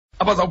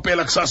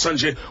bazawubhela kusasa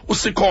nje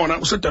usikhona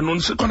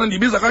usedanuni sikhona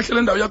ndibiza kahle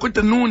le ndawo yakho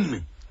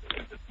edanuni.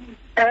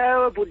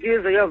 Ewe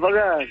bhutiza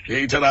kuyavakala.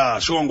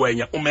 Yeyithela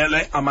shongwenya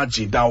umele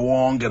amajita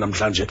wonke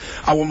namhlanje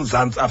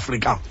awomzantsi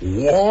Afrika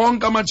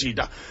wonke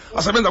amajita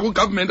asebenza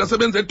ku-government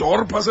asebenza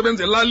edorp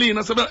asebenza elalini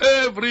asebenza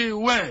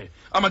everywhere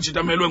amajita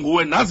amelwe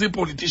nguwe nazi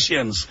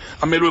politicians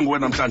amelwe nguwe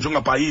namhlanje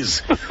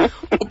ungabhayizi.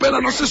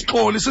 Upela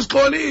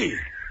Xoli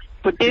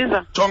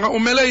Bhutiza jonga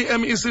umele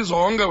i-MEC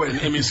zonke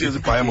wena MEC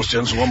ezibhaya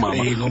mosjensi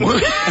ngomama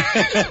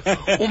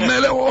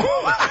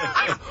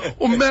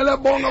umele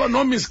bonke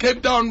no Miss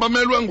Cape Town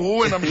bamelwe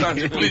nguwe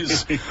namhlanje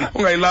please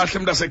ungayilahli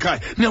mntasekhaya.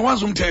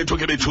 Niyawazi umthetho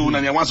ke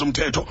bethuna niyawazi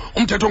umthetho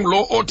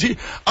ngulo othi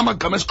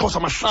amagama esiXhosa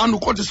amahlanu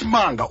kodwa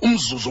isimanga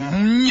umzuzu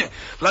mnye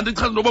laa nto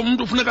ichaza noba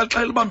umuntu ufuneka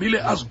xa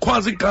elibambile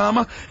azikhwaza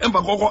igama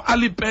emva koko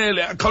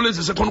alipele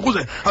akhawulezise khona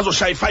ukuze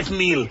azoshaya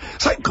i-5-0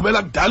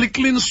 sayigqibela kudala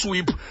i-clean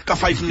sweep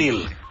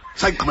ka-5-0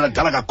 sayigqibela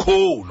kudala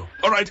kakhulu.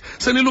 Alright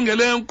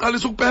senilungele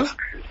uqalisa ukupela.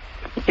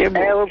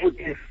 ewe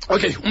bhutiza.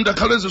 Okay umuntu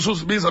akhawulezisa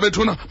uzibiza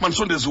bethuna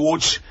manisondeze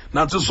iwatch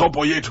nansi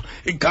izobho yethu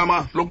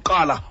igama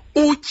lokuqala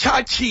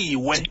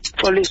uTshatshiwe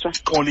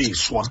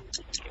Xoliswa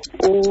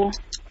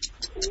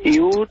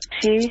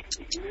UTshatshiwe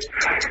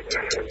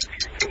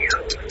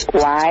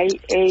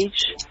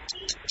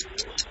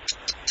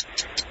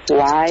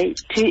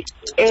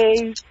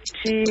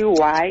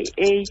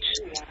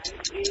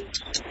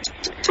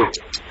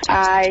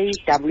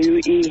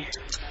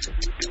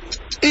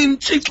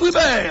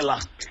Intshixibela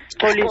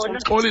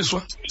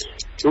Xoliswa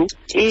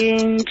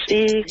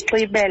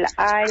Intshixibela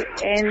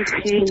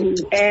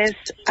INTSIXIBELA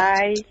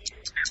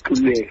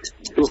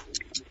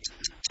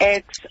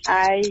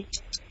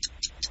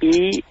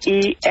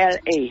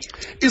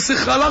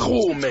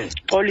Isirhalaghume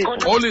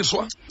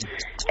Xoliswa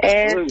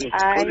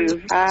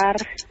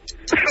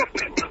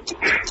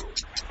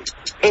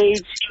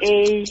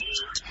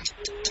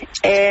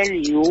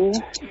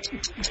SIRHALUME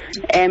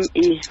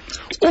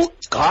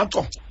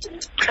uGaco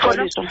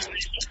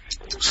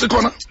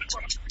Sikhona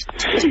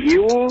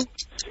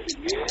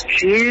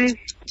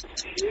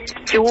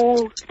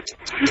UGACO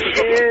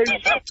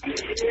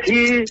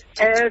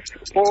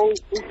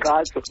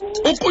uGaco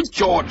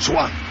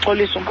ukujojwa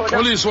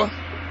Xoliswa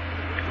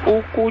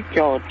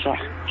ukujojwa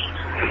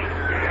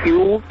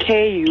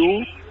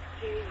UKU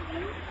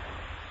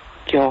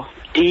DO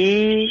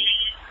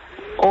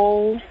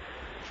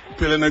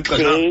phela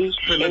nexesha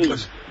liphele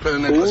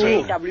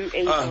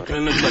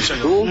nexesha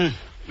ke ngoku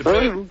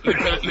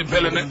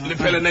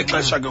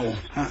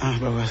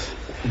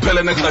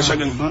liphele nexesha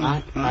ke ngoku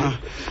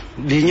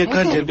linye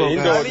qandeli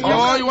bawukazi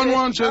hayi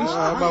one chance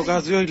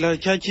bawukazi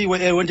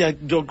uyoyilatyatyiwe ewe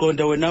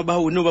ndiyadoqonda wena ba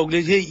unoba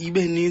kule hey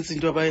ibe ninzi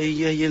into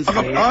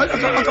abayenzayo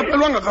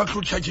akaphelwanga kakuhle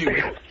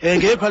uTshatshiwe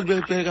ngepha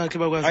kahle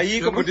bawukazi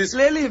ayikho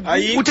budisleli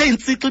uthe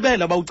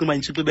intsixibela bawucima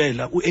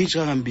intshixibela u-H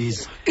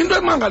kangambiza into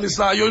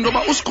emangalisayo into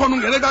yoba usikhona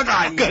ungene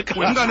kakanye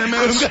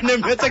wemkanemese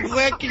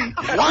exactly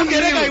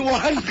wangene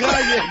kayi-one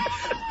kanye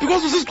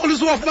because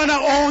usisiXhosa uwafumana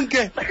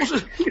onke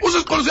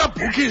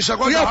usisiXhosa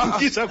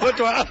uyabhukisha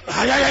kodwa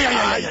hayi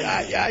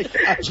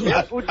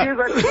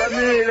bhutiza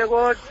ndizamile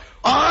kodwa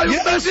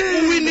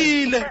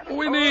uwinile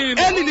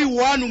eli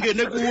liyi-one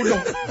ungene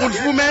kulo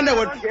ulifumene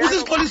wena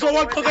usisiXhosa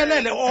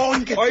waqokelele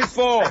onke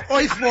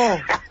oyi-4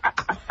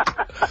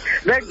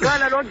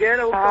 Bekugcana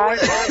longena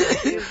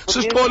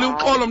sisiXoli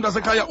uxolo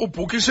mntasekhaya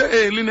ubhukishe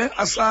eli ne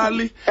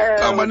asali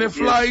hamba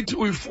ne-flight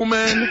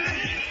uyifumene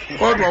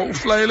kodwa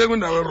uflayele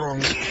kwindawo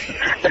erong.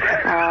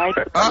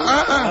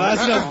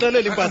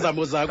 Singakuxelela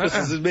impazamo zakho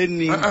sizibe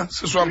ningi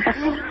siswam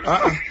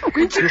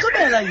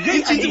kwintshixibela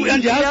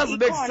ndiyazi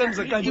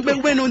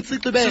ube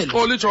nontsixibela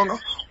sisiXoli jonga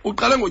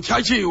uqale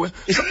ngoTshatshiwe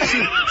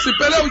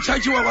sipele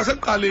uTshatshiwe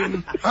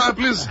kwasekuqaleni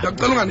please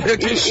ndiyakucela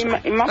ungandihekhishi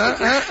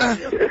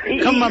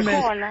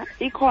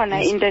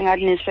ikhona into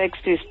engathi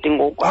ni-sexist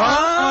ngoku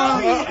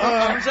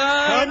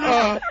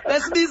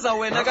besibiza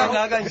wena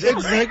kangaka nje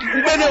exactly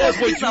ube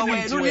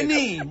ne-opportunity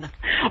wena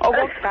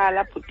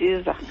okokuqala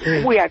bhutiza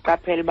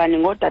uyaqaphela uba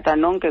ningootata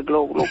nonke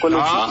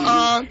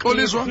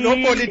Xoliswa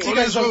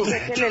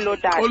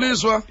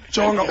Xoliswa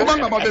jonga uba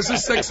ngaba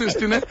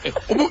besi-sexist ne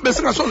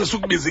besingasoze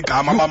sukubiza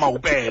igama bama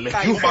upele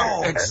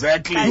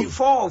exactly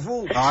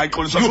hayi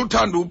Xoliswa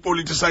suthanda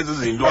upoliticize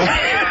izinto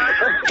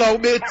xa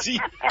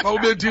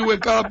ubethiwe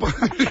Kapa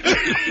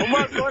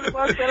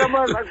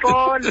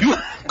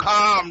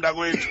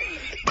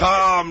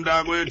calm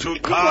mntakwethu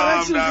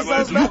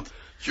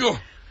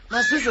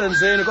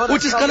masizenzeni kodwa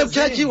uthi siqale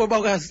kuTshatshiwe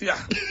bawukazi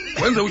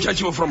wenze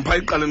uTshatshiwe from phaa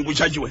eqaleni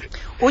kuTshatshiwe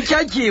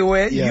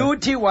uTshatshiwe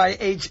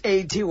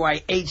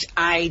UTYHATYHIWE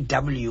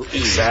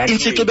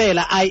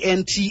intshixibela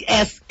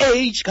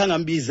INTSH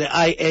kangambize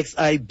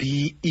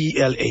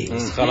IXIBELA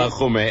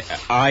Sikhalaghume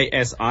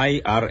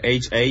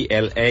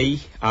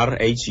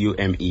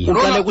ISIRHALARHUME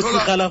uqale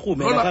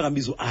kusirhalaghume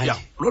kangambize uAyi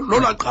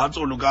lola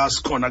gqatso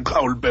lukaSikhona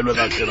qha ulipelwe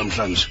kahle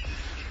namhlanje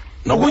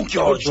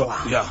nokujojwa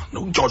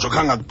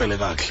khange akupele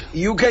kahle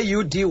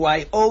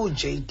UKUDYOJWA